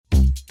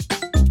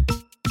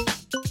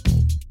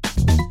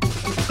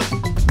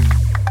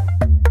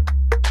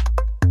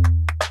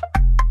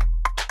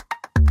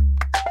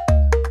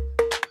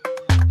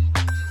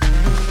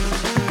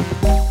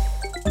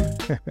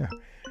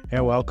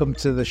welcome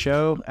to the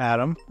show,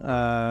 Adam.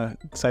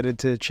 Excited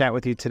to chat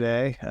with you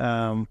today.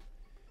 How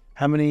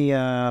many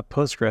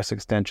Postgres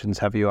extensions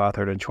have you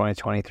authored in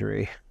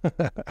 2023?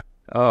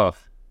 At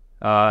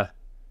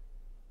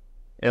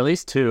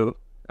least two.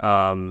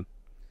 I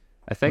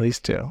think At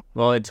least two.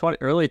 Well, in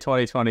early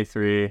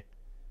 2023,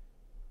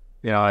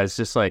 I was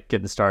just like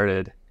getting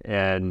started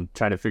and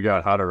trying to figure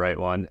out how to write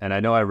one. And I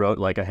know I wrote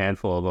like a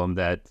handful of them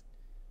that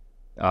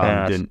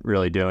didn't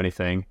really do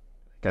anything.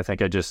 I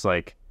think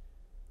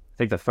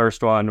the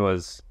first one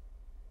was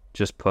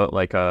just put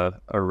like a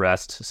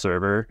REST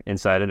server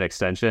inside an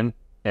extension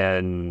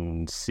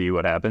and see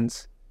what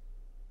happens.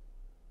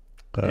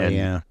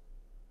 Yeah.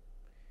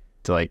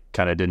 To like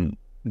kind of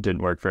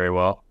didn't work very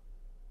well.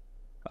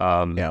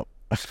 Yeah,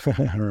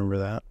 I remember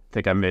that. I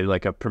think I made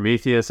like a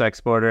Prometheus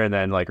exporter, and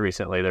then like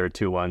recently there were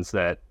two ones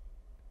that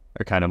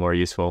are kind of more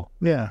useful.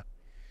 Yeah,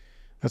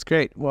 that's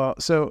great. Well,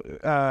 so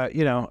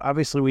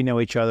obviously we know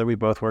each other. We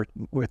both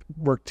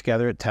worked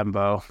together at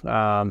Tembo.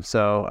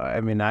 So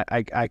I mean,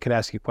 I could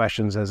ask you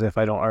questions as if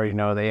I don't already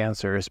know the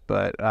answers,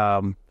 but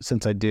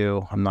since I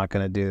do, I'm not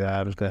going to do that.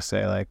 I'm just going to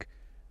say like,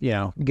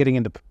 getting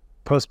into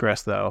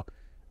Postgres though.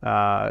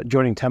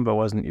 Joining Tembo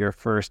wasn't your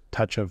first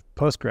touch of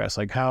Postgres.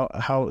 Like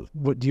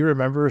what do you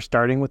remember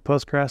starting with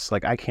Postgres?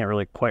 Like I can't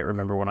really quite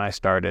remember when I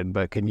started,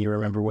 but can you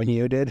remember when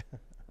you did?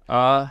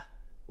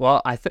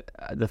 Well,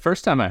 the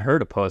first time I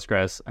heard of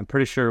Postgres, I'm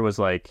pretty sure it was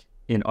like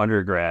in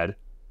undergrad,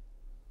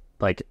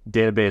 like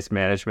database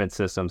management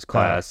systems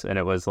class. And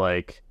it was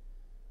like,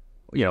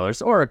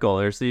 there's Oracle,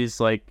 there's these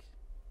like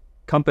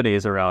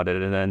companies around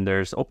it. And then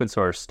there's open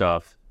source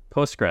stuff,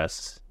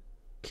 Postgres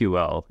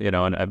QL,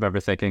 and I remember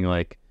thinking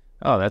like,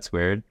 oh, that's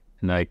weird.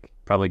 And like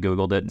probably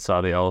Googled it and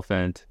saw the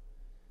elephant.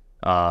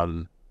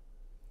 And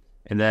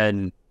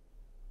then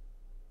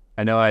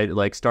I know I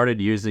like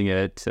started using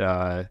it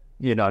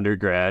in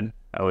undergrad.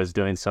 I was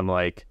doing some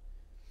like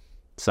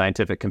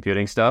scientific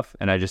computing stuff,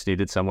 and I just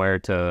needed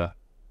somewhere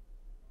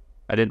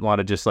I didn't want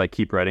to just like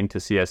keep writing to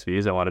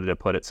CSVs. I wanted to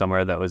put it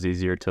somewhere that was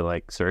easier to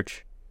like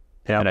search.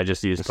 Yeah. And I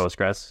just used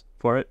Postgres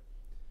for it.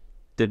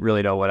 Didn't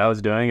really know what I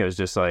was doing. It was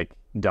just like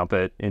dump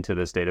it into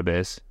this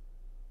database.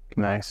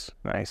 Nice.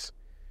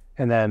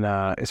 And then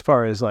as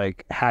far as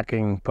like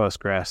hacking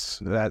Postgres,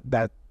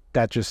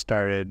 that just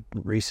started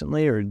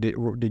recently, or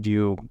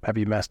have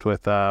you messed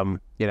with the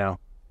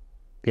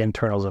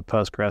internals of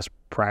Postgres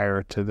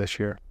prior to this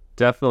year?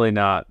 Definitely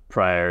not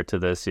prior to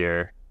this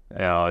year.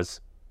 I was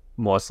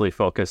mostly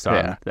focused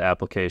on the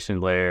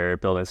application layer,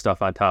 building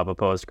stuff on top of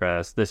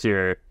Postgres. This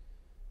year,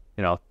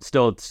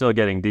 still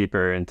getting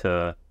deeper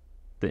into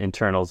the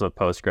internals of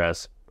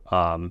Postgres.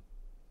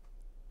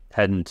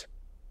 Hadn't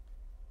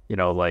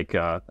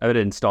I had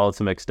installed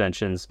some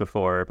extensions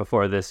before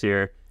this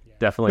year. Yeah.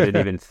 Definitely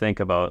didn't even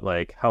think about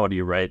like how do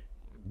you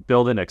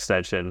build an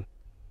extension.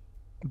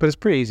 But it's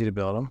pretty easy to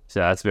build them. So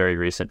that's very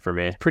recent for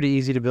me. It's pretty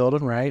easy to build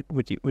them, right?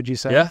 Would you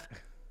say? Yeah.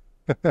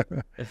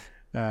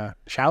 A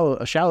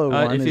shallow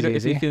one is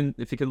easy.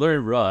 If you can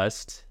learn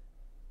Rust,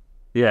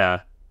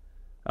 yeah.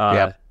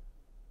 I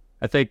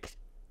think,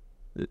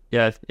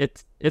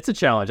 it's a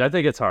challenge. I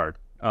think it's hard.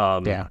 I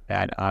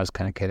was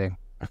kind of kidding.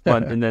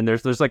 And then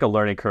there's like a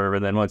learning curve,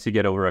 and then once you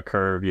get over a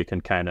curve, you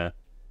can kind of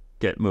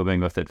get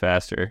moving with it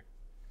faster.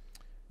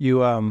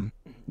 You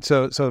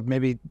so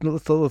maybe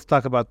let's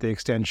talk about the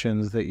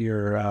extensions that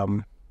you're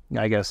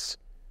I guess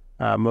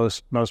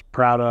most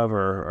proud of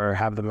or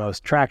have the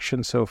most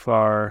traction so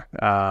far.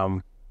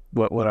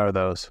 What are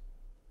those?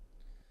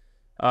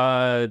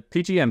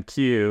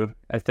 pgmq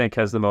I think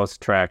has the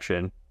most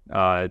traction.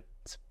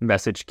 It's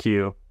message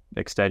queue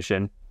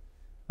extension.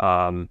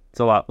 It's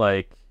a lot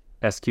like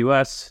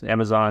SQS,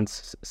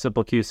 Amazon's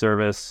simple queue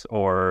service,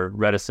 or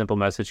Redis simple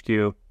message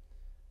queue,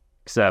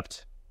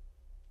 except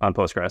on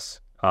Postgres.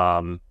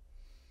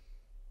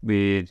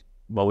 We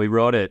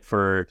wrote it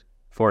for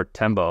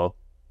Tembo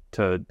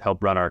to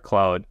help run our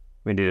cloud.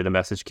 We needed a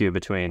message queue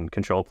between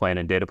control plane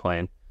and data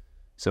plane.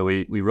 So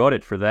we wrote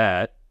it for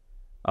that.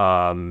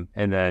 And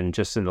then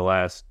just in the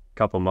last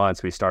couple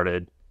months, we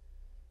started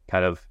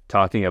kind of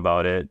talking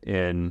about it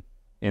in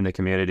the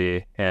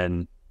community.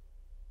 And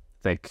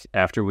I think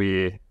after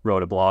we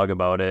wrote a blog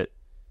about it,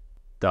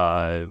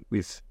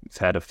 we've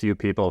had a few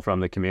people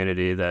from the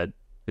community that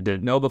I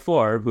didn't know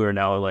before who are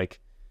now like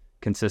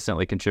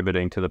consistently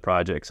contributing to the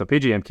project. So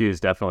pgmq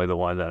is definitely the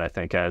one that I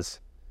think has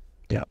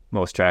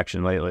most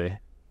traction lately.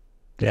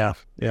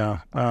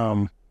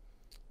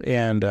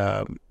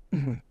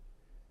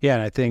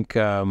 And I think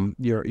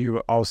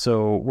you're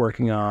also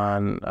working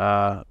on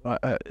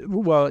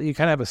well, you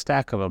kind of have a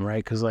stack of them,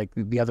 right? Because like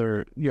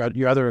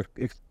your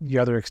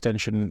other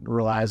extension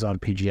relies on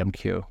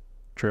pgmq.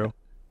 True.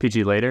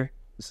 PG later.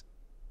 Is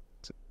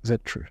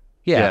that true?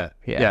 Yeah.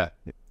 Yeah.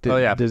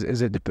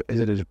 Is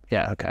it?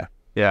 Yeah. Okay.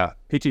 Yeah.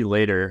 PG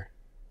later.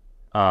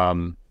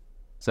 So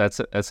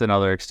that's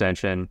another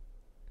extension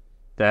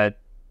that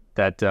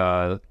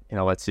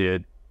lets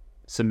you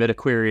submit a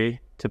query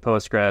to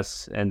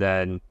Postgres and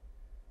then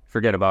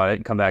forget about it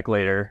and come back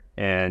later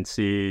and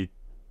see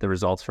the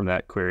results from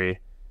that query.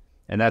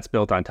 and that's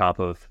built on top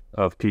of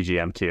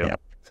pgmq.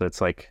 Yep. So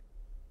it's like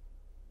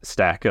a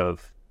stack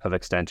of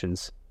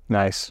extensions.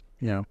 Nice.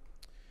 Yeah,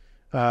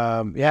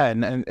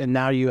 and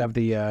now you have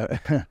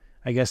the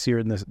I guess you're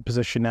in the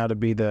position now to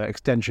be the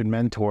extension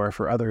mentor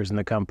for others in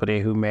the company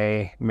who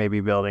may be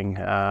building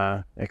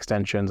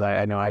extensions.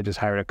 I know I just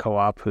hired a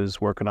co-op who's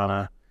working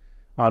on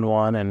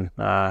one, and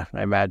I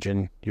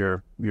imagine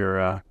you're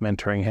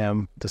mentoring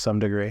him to some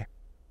degree.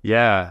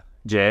 Yeah,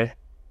 Jay.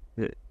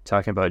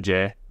 Talking about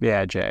Jay.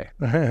 Yeah, Jay.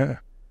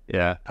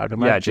 Yeah.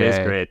 Talking about Jay. Jay's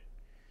great.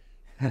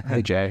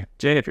 Hey, Jay.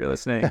 Jay, if you're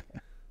listening.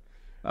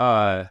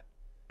 Yes.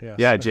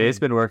 Yeah, Jay's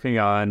been working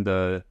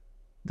on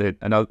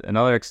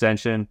another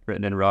extension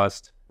written in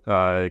Rust,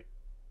 Clerk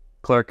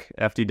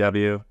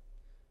FDW.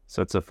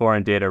 So it's a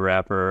foreign data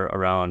wrapper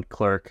around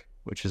Clerk,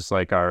 which is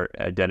like our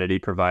identity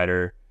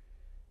provider.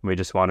 We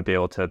just want to be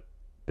able to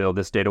build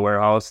this data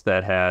warehouse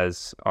that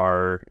has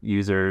our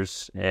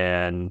users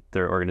and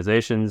their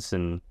organizations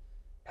and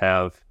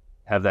have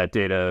that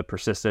data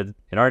persisted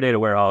in our data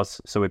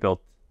warehouse. So we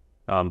built,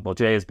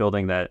 Jay is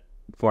building that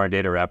foreign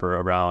data wrapper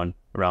around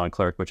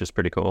Clerk, which is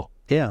pretty cool.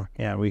 Yeah.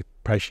 We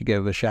probably should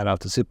give a shout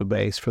out to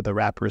Supabase for the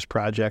wrappers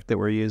project that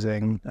we're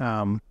using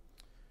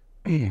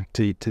to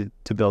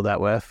build that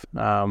with.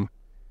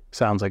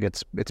 Sounds like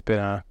it's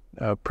been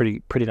a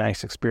pretty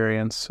nice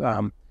experience.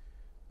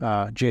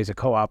 Jay's a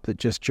co-op that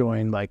just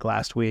joined like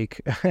last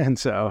week, and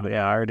so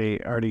yeah,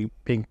 already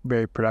being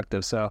very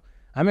productive. So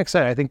I'm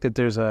excited. I think that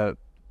there's the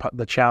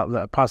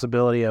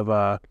possibility of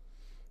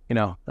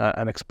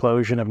an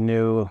explosion of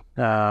new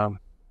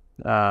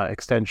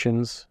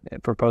extensions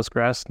for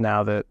Postgres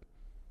now that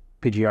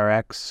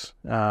PGRX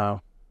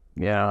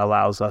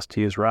allows us to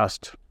use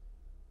Rust.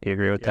 You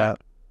agree with that?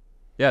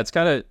 Yeah, it's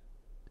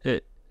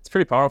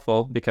pretty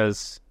powerful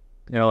because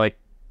like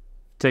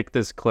take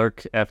this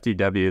Clerk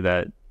FDW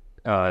that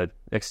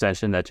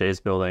extension that Jay's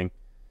building.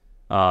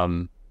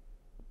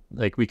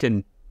 Like we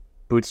can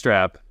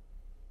bootstrap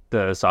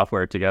the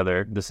software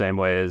together the same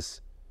way as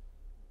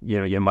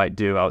you might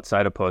do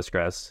outside of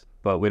Postgres,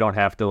 but we don't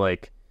have to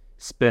like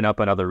spin up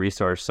another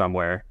resource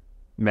somewhere,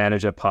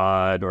 manage a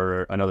pod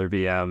or another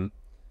VM,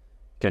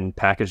 can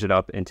package it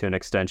up into an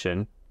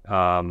extension,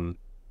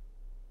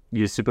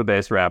 use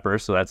Supabase wrapper.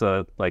 So that's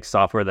a like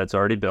software that's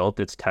already built.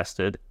 It's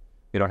tested.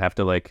 You don't have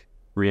to like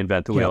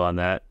reinvent the wheel on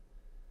that.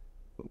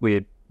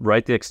 We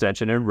write the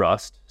extension in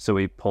Rust. So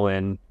we pull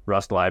in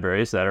Rust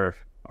libraries that are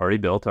already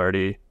built,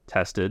 already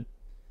tested.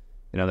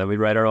 Then we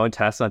write our own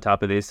tests on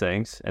top of these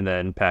things and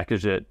then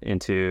package it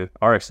into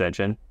our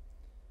extension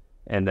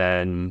and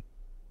then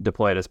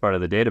deploy it as part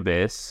of the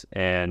database.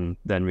 And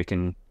then we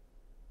can,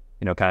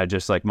 kind of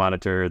just like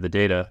monitor the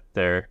data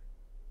there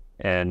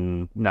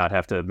and not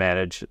have to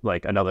manage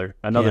like another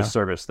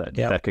service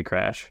that could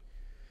crash.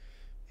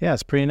 Yeah,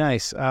 it's pretty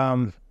nice.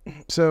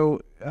 So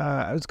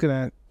I was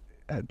going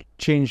to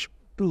change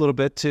a little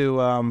bit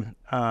to,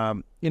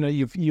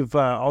 you've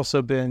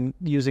also been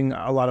using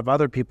a lot of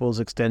other people's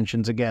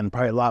extensions, again,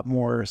 probably a lot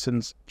more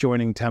since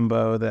joining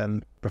Tembo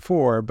than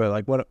before, but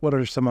like what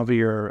are some of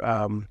your,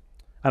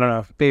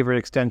 favorite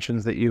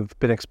extensions that you've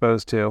been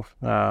exposed to?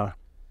 I'm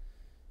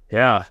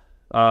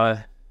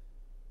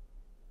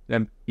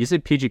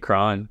using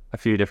pgcron a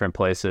few different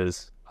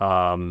places.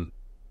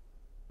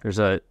 There's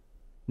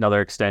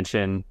another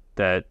extension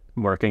that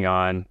I'm working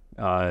on.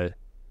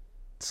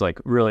 It's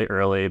like really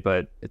early,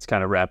 but it's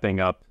kind of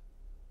wrapping up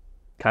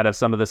kind of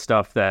some of the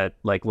stuff that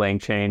like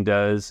LangChain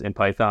does in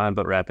Python,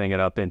 but wrapping it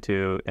up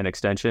into an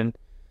extension.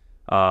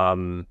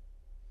 Some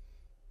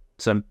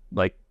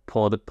like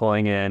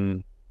pulling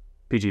in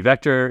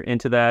pgvector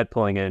into that,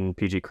 pulling in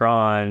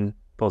pgcron,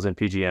 pulls in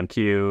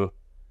pgmq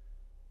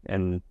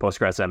and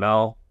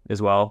PostgreSML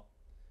as well.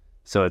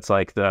 So it's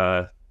like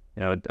a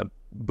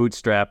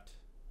bootstrapped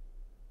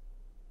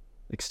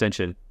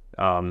extension.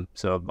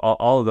 So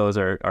all of those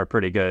are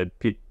pretty good.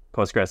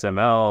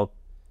 PostgreSML,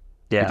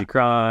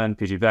 pgcron,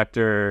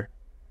 pgvector,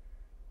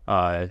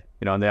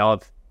 and they all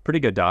have pretty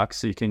good docs,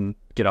 so you can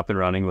get up and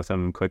running with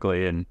them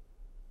quickly and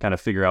kind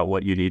of figure out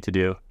what you need to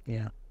do.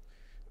 Yeah.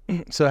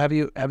 So have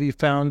you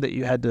found that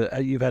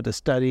you've had to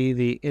study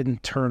the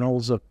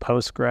internals of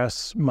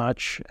Postgres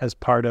much as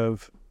part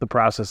of the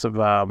process of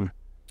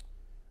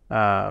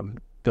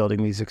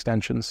building these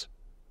extensions?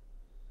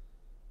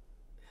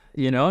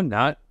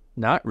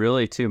 Not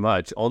really too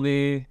much.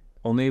 Only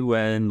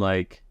when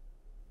like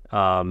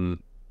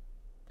I'm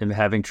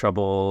having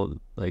trouble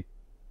like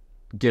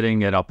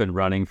getting it up and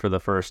running for the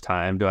first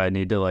time do I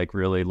need to like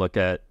really look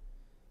at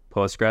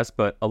Postgres.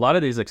 But a lot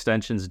of these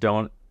extensions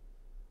don't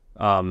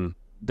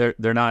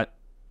they're not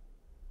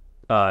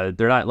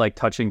like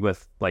touching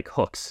with like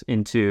hooks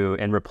into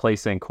and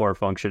replacing core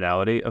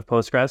functionality of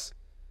Postgres.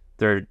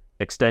 They're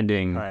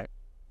extending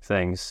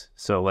things.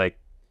 So like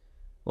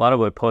a lot of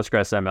what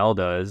PostgreSML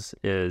does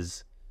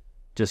is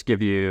just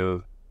give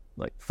you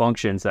like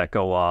functions that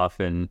go off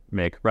and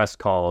make REST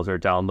calls or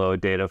download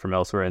data from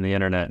elsewhere in the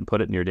internet and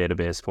put it in your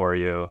database for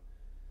you.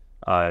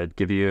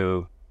 Give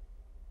you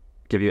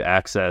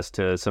access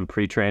to some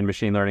pre-trained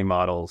machine learning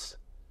models.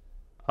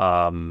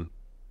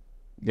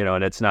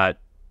 And it's not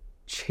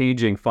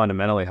changing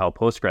fundamentally how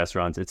Postgres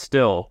runs. It's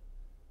still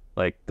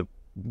like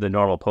the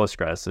normal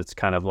Postgres. It's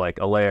kind of like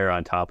a layer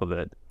on top of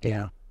it.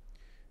 Yeah.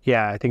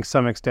 Yeah, I think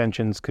some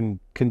extensions can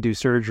do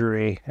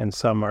surgery, and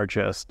some are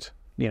just,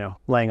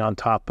 laying on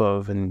top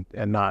of and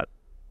not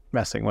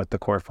messing with the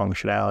core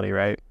functionality,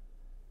 right?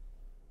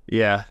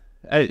 Yeah,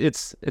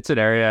 it's an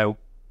area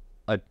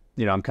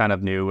I'm kind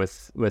of new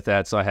with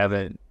that, so I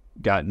haven't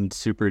gotten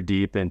super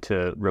deep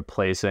into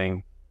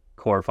replacing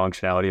core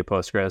functionality of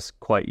Postgres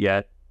quite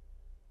yet.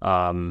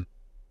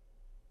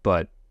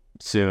 But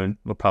soon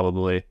we'll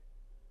probably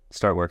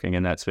start working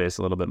in that space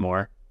a little bit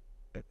more.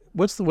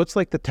 What's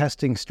like the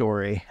testing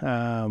story?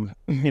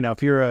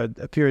 If you're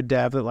a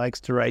dev that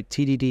likes to write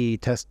TDD,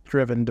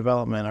 test-driven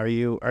development, are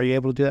you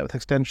able to do that with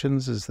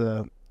extensions?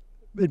 In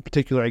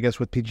particular, I guess,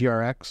 with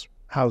pgrx?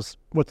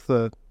 What's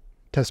the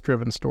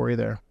test-driven story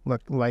there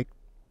look like?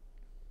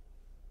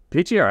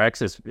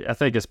 pgrx I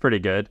think is pretty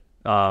good.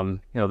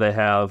 They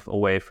have a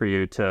way for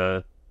you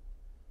to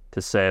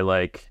say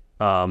like,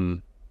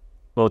 to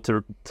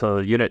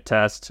unit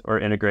test or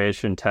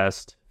integration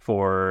test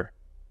for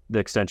the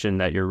extension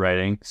that you're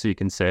writing. So you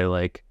can say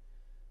like,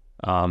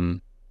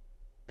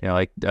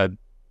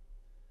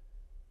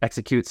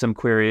 execute some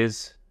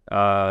queries,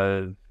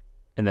 and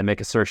then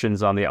make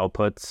assertions on the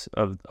outputs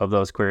of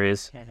those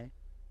queries. Mm-hmm.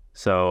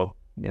 So,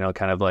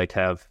 kind of like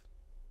have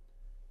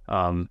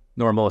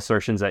normal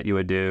assertions that you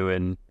would do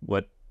in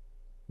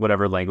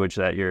whatever language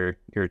that you're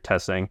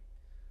testing.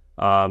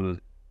 pgrx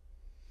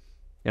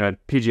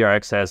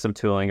has some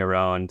tooling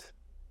around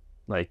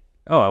like,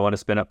 I want to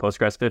spin up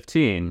Postgres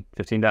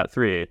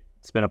 15.3,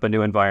 spin up a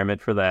new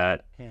environment for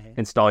that,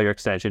 install your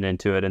extension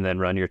into it, and then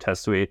run your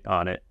test suite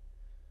on it.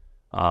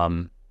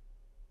 I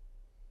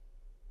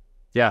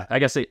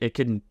guess it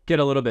can get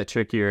a little bit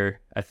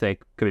trickier, I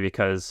think,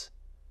 because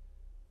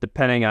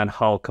depending on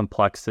how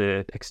complex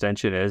the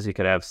extension is, you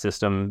could have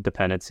system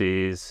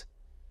dependencies,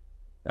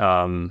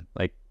 I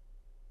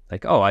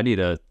need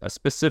a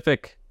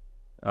specific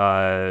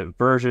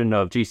version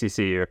of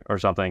GCC or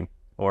something,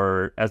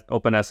 or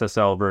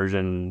OpenSSL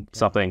version,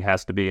 something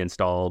has to be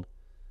installed.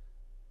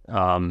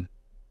 I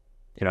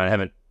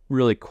haven't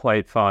really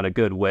quite found a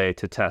good way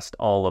to test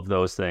all of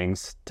those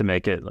things to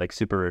make it like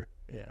super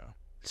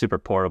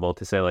portable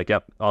to say like,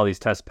 yep, all these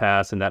tests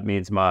pass, and that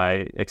means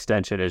my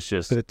extension is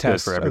just good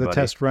for everybody. Are the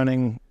tests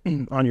running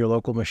on your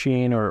local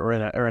machine or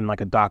in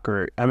like a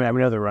Docker? I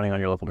know they're running on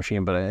your local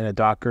machine, but in a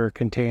Docker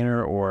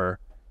container or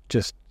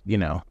just,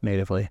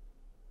 natively?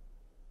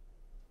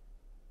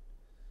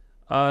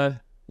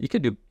 You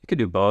could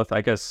do both,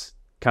 I guess.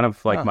 Kind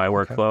of like my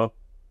workflow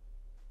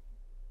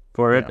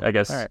for it, I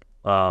guess. All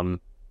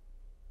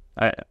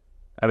right.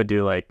 I would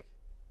do like,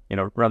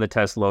 run the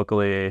test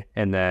locally,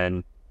 and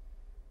then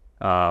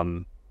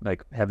have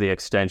the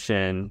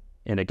extension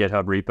in a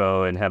GitHub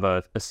repo and have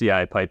a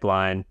CI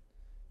pipeline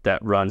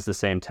that runs the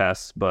same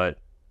tests, but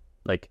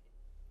like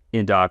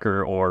in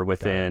Docker or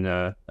within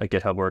a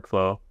GitHub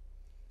workflow.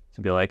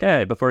 To be like,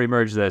 hey, before you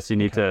merge this, you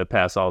need to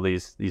pass all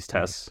these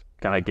tests.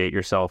 Kind of gate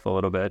yourself a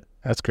little bit.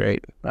 That's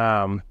great.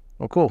 Well,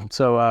 cool.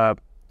 So I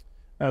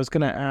was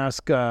going to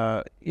ask,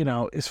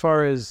 as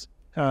far as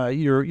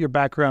your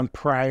background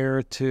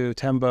prior to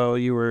Tembo,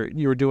 you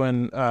were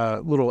doing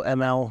little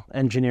ML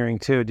engineering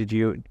too. Did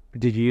you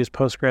use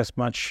Postgres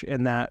much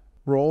in that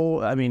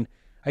role? I mean,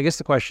 I guess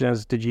the question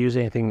is, did you use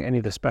any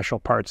of the special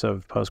parts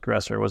of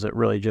Postgres, or was it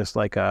really just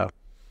like a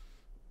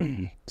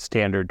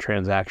standard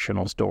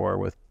transactional store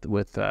with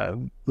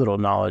little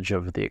knowledge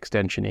of the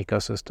extension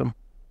ecosystem?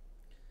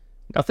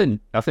 Nothing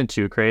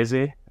too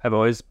crazy. I've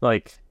always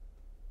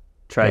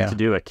tried to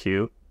do a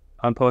queue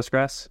on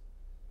Postgres.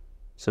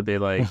 So be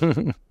like,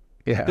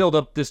 build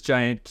up this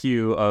giant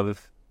queue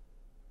of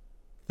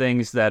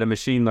things that a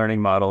machine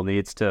learning model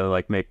needs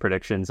to make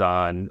predictions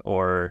on,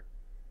 or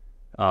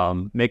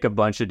make a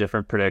bunch of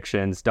different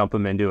predictions, dump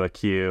them into a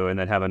queue, and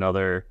then have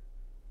another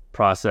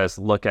process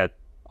look at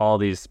all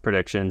these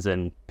predictions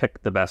and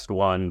pick the best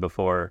one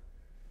before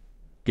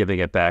giving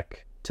it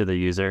back to the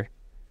user.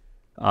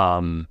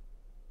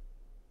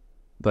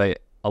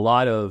 But a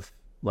lot of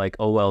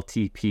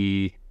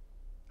OLTP,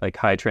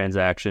 high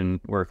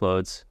transaction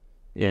workloads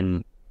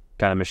in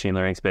kind of machine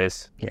learning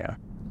space. Yeah.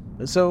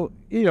 So,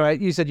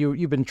 you said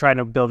you've been trying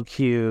to build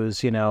queues,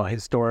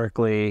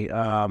 historically.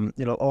 A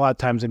lot of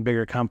times in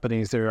bigger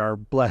companies, there are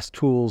blessed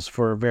tools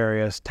for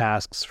various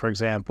tasks. For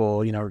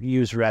example,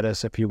 use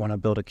Redis if you want to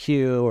build a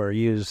queue, or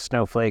use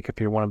Snowflake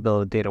if you want to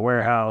build a data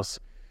warehouse.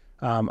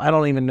 I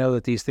don't even know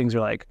that these things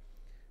are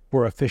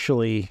were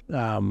officially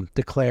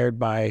declared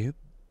by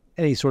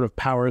any sort of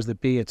powers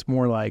that be. It's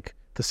more like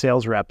the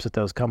sales reps at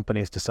those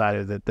companies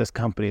decided that this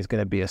company is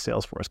going to be a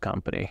Salesforce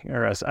company,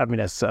 or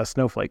a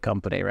Snowflake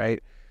company,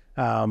 right?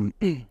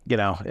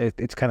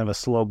 It's kind of a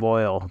slow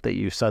boil that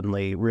you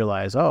suddenly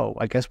realize, oh,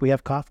 I guess we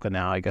have Kafka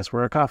now. I guess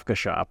we're a Kafka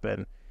shop,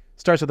 and it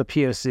starts with a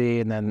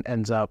POC and then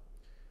ends up,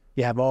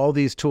 you have all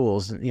these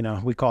tools.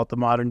 We call it the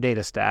modern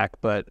data stack,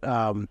 but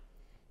I'm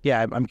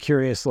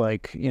curious,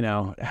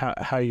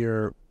 how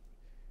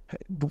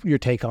your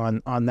take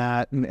on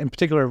that, and in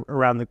particular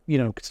around the,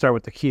 could start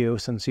with the queue,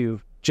 since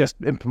you've just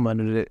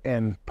implemented it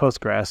in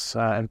Postgres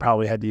and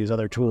probably had to use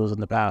other tools in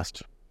the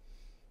past.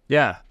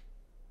 Yeah.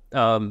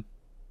 A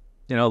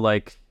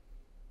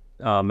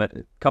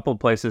couple of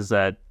places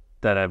that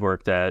I've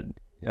worked at,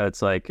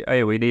 it's like,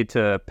 hey, we need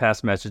to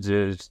pass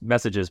messages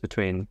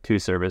between two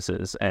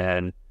services,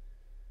 and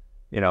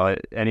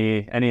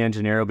any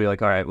engineer will be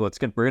like, all right, well,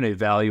 we're going to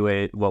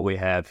evaluate what we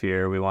have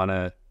here. We want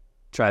to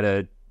try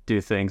to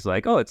do things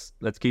like, let's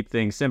keep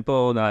things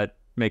simple, not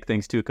make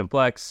things too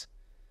complex.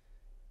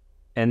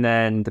 And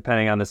then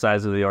depending on the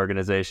size of the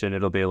organization,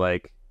 it'll be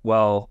like,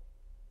 well,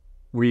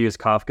 we use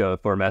Kafka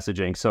for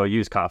messaging, so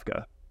use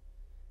Kafka.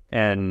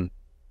 And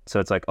so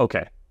it's like,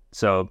 okay,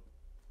 so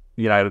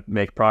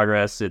make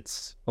progress.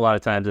 It's a lot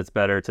of times it's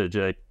better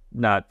to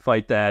not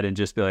fight that and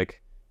just be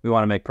like, we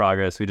want to make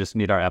progress. We just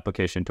need our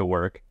application to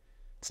work.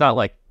 It's not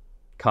like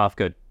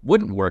Kafka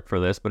wouldn't work for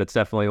this, but it's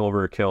definitely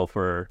overkill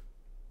for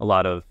a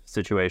lot of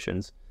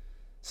situations.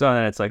 So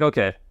then it's like,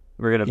 okay,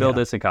 we're going to build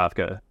this in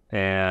Kafka,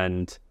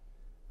 and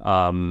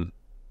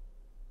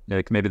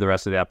maybe the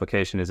rest of the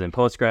application is in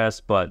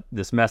Postgres, but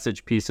this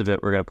message piece of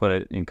it, we're going to put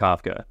it in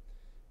Kafka.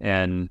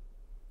 And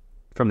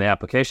from the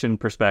application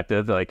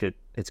perspective, like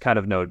it's kind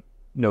of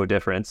no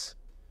difference.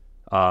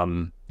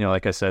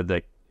 Like I said,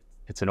 like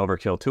it's an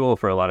overkill tool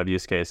for a lot of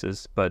use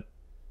cases, but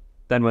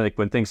then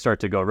when things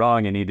start to go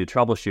wrong and need to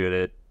troubleshoot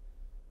it,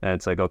 and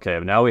it's like, okay,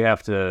 now we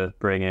have to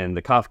bring in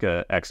the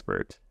Kafka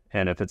expert.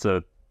 And if it's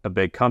a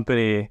big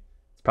company,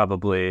 it's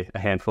probably a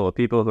handful of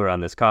people who are on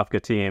this Kafka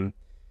team,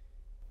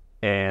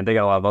 and they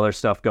got a lot of other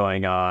stuff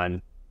going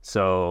on.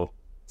 So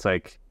it's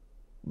like,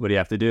 what do you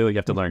have to do? You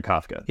have to learn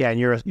Kafka. Yeah, and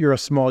you're a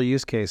small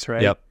use case,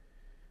 right? Yep.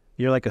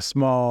 You're like a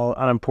small,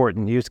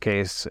 unimportant use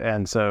case,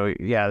 and so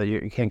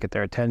you can't get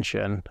their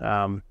attention.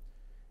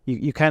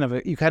 You kind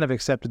of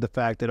accepted the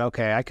fact that,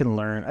 okay, I can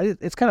learn.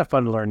 It's kind of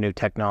fun to learn new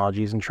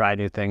technologies and try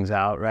new things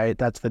out, right?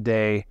 That's the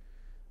day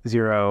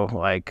zero,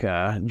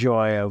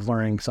 joy of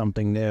learning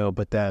something new.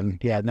 But then,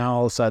 now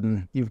all of a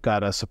sudden you've got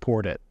to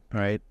support it,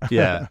 right?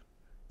 Yeah.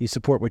 You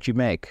support what you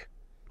make.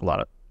 A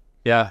lot of.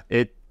 Yeah.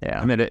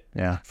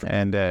 Yeah.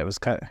 And it was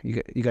kind of,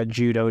 you got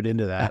judoed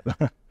into that.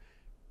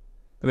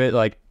 I mean,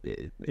 like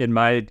in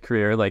my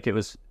career, like it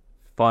was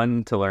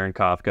fun to learn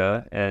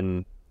Kafka,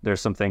 and there's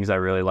some things I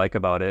really like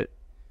about it.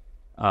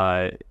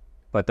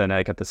 But then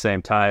like at the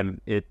same time,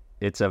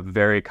 it's a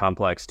very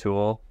complex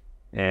tool,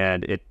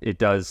 and it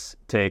does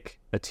take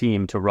a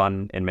team to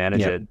run and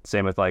manage it.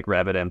 Same with like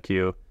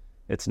RabbitMQ.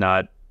 It's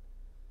not,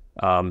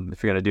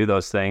 if you're going to do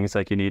those things,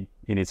 like you need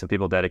some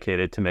people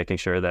dedicated to making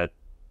sure that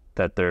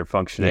they're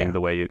functioning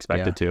the way you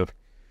expect it to.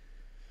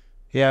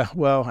 Yeah,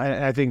 well,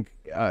 I think,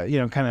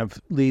 kind of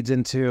leads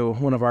into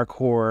one of our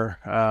core,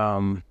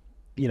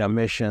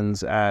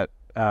 missions at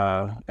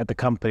the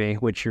company,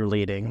 which you're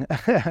leading,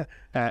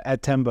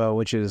 at Tembo,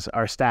 which is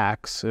our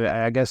stacks.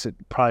 I guess it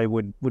probably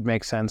would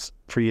make sense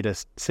for you to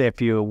say a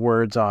few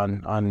words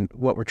on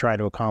what we're trying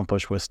to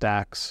accomplish with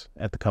stacks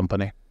at the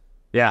company.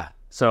 Yeah,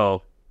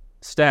 so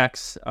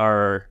stacks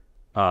are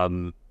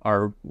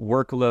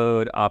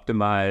workload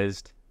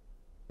optimized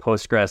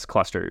Postgres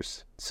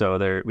clusters.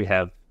 So we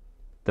have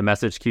the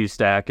message queue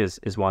stack is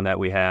one that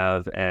we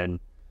have, and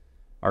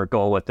our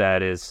goal with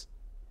that is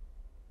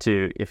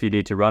if you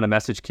need to run a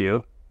message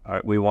queue,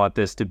 we want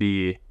this to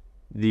be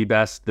the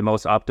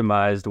most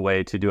optimized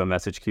way to do a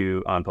message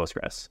queue on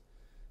Postgres.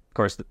 Of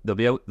course,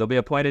 there'll be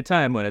a point in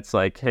time when it's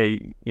like,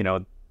 hey,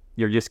 your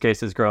use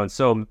case has grown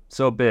so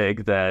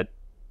big that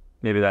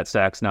maybe that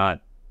stack's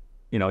not,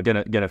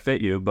 gonna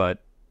fit you,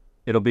 but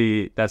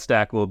that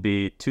stack will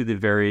be to the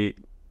very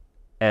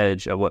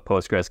edge of what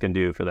Postgres can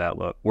do for that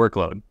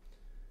workload.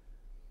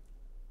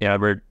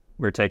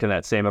 We're taking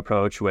that same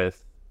approach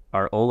with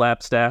our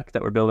OLAP stack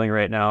that we're building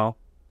right now.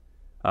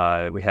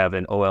 We have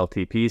an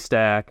OLTP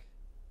stack.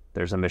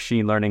 There's a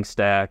machine learning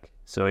stack.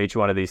 So each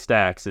one of these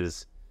stacks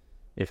is,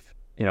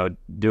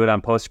 do it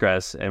on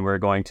Postgres, and we're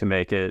going to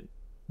make it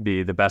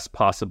be the best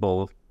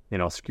possible,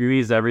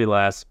 squeeze every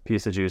last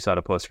piece of juice out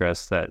of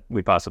Postgres that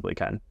we possibly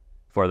can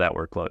for that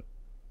workload.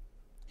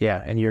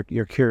 Yeah, and you're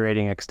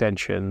curating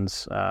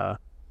extensions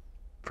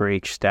for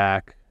each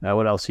stack.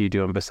 What else are you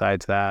doing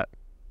besides that?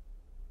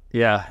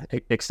 Yeah,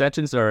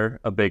 extensions are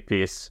a big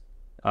piece.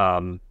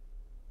 A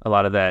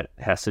lot of that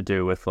has to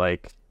do with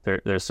like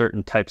there's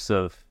certain types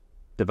of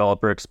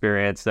developer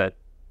experience that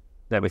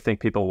we think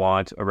people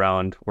want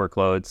around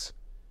workloads.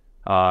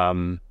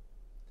 And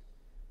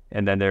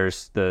then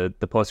there's the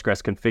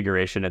Postgres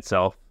configuration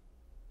itself.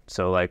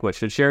 So like, what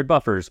should shared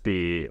buffers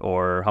be,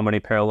 or how many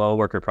parallel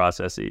worker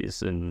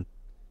processes, and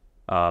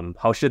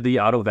how should the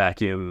auto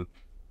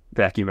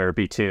vacuumer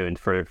be tuned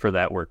for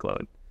that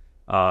workload?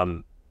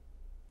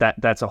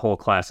 That's a whole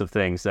class of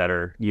things that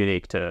are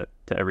unique to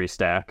every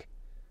stack.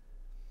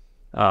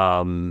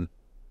 Of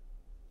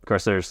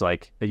course, there's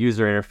like a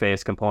user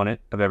interface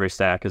component of every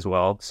stack as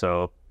well.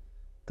 So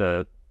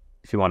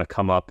if you want to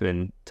come up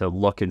and to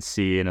look and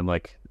see and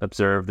like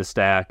observe the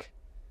stack,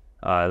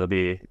 there'll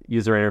be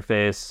user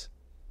interface.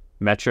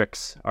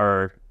 Metrics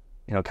are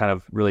kind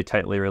of really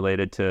tightly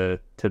related to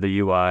the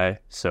UI.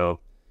 So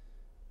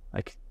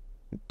like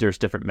there's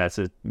different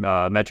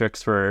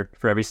metrics for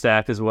every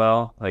stack as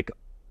well. Like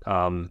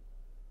some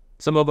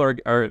of them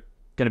are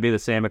going to be the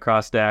same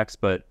across stacks,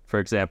 but for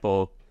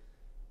example,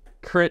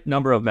 current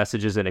number of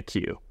messages in a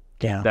queue.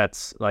 Yeah.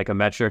 That's like a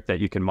metric that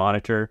you can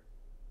monitor.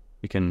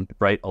 You can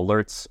write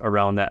alerts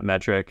around that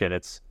metric, and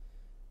it's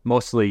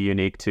mostly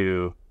unique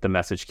to the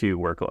message queue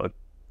workload.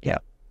 Yeah.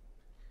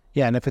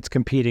 Yeah, and if it's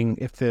competing,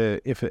 if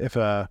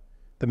the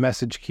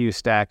message queue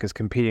stack is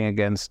competing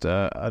against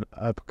a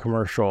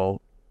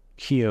commercial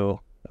queue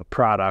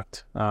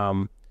product,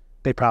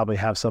 they probably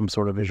have some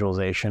sort of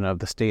visualization of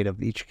the state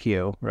of each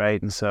queue,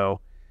 right? And so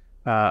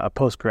a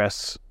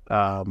Postgres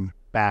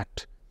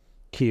backed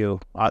queue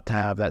ought to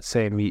have that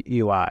same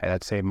UI,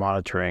 that same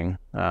monitoring,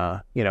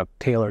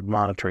 tailored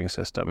monitoring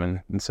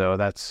system, and so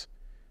that's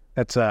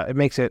it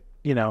makes it,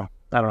 I don't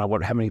know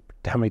how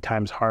many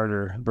times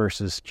harder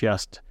versus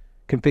just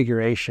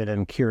configuration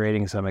and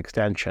curating some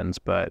extensions,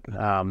 but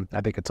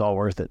I think it's all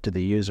worth it to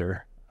the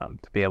user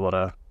to be able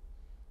to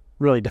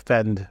really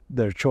defend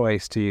their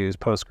choice to use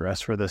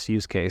Postgres for this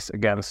use case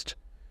against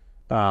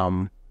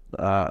one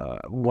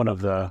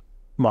of the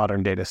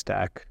modern data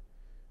stack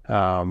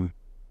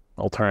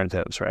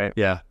alternatives, right?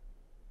 Yeah.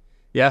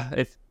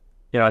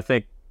 I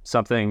think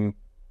something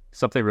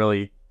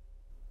really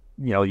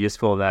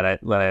useful that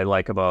I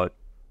like about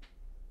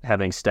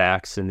having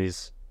stacks and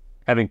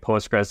having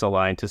Postgres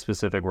aligned to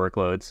specific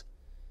workloads,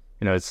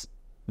 it's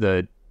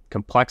the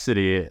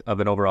complexity of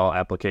an overall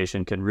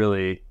application can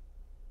really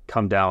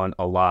come down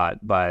a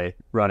lot by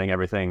running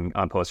everything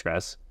on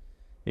Postgres.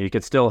 You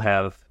could still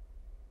have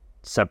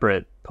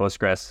separate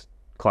Postgres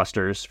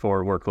clusters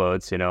for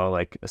workloads,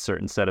 like a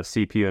certain set of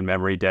CPU and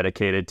memory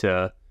dedicated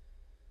to,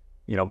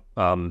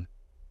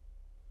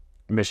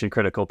 mission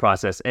critical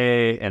process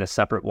A, and a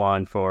separate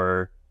one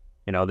for,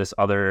 this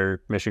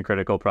other mission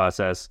critical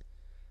process.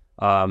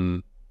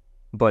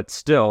 But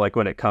still, like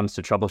when it comes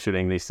to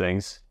troubleshooting these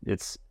things, you're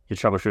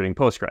troubleshooting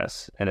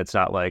Postgres, and it's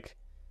not like,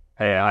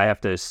 hey, I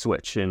have to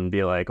switch and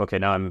be like, okay,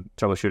 now I'm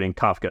troubleshooting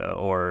Kafka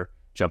or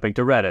jumping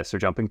to Redis or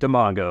jumping to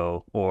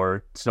Mongo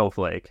or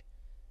Snowflake.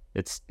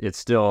 It's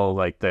still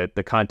like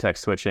the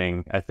context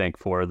switching, I think,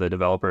 for the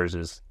developers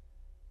is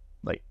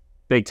like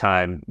big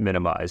time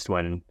minimized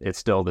when it's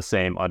still the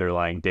same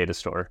underlying data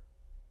store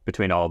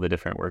between all the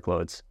different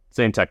workloads,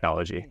 same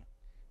technology.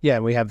 Yeah,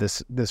 and we have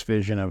this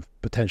vision of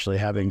potentially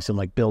having some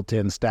like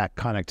built-in stack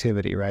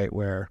connectivity, right?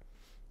 Where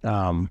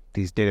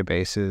these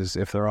databases,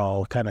 if they're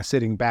all kind of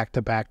sitting back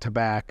to back to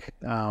back,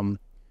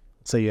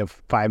 so you have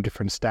 5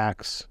 different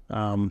stacks,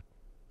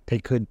 they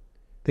could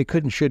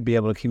and should be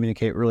able to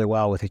communicate really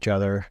well with each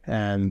other,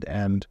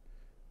 and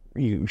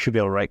you should be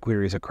able to write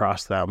queries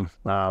across them.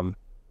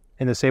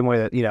 In the same way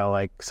that,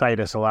 like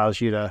Citus allows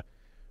you to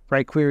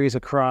write queries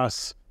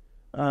across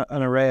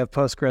an array of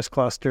Postgres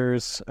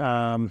clusters,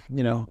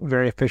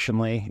 very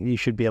efficiently. You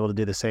should be able to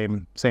do the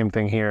same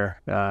thing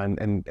here,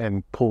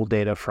 and pull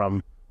data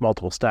from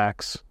multiple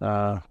stacks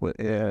with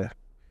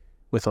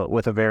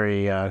a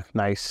very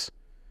nice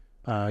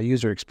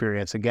user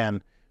experience.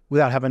 Again,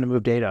 without having to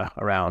move data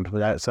around.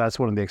 So that's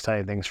one of the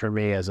exciting things for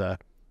me as a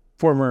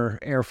former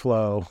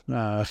Airflow,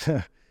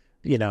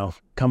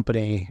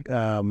 company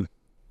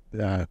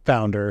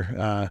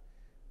founder.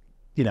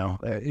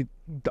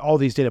 All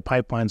these data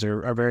pipelines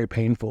are very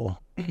painful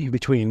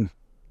between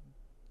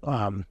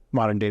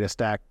modern data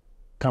stack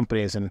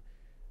companies, and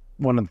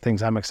one of the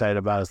things I'm excited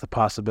about is the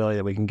possibility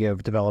that we can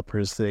give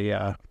developers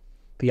the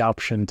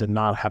option to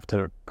not have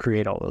to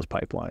create all those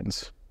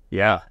pipelines.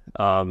 Yeah,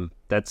 I'm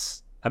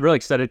really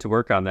excited to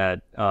work on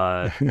that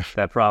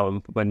that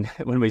problem when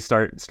we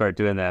start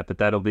doing that. But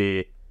that'll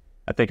be,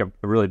 I think, a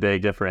really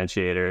big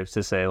differentiator is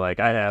to say,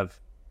 like, I have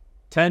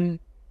 10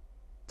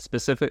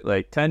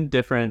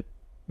 different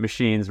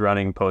machines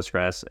running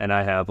Postgres, and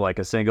I have like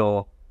a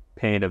single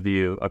pane of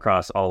view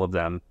across all of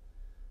them.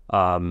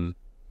 I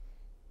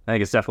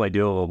think it's definitely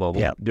doable.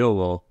 Yeah.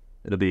 Doable.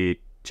 It'll be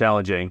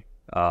challenging.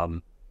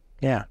 But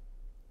yeah,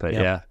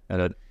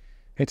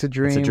 it's a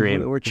dream. It's a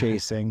dream we're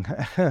chasing.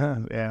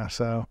 Yeah.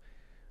 So.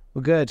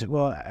 Well, good.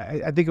 Well,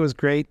 I think it was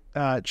great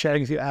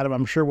chatting with you, Adam.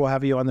 I'm sure we'll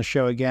have you on the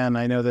show again.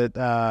 I know that,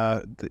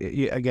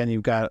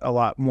 you've got a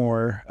lot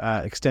more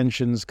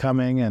extensions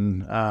coming,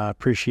 and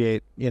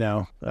appreciate,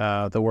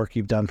 the work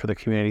you've done for the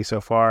community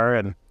so far.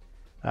 And,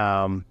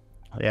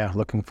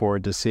 looking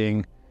forward to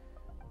seeing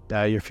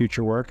your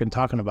future work and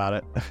talking about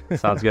it.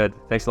 Sounds good.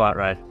 Thanks a lot,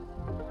 Ryan.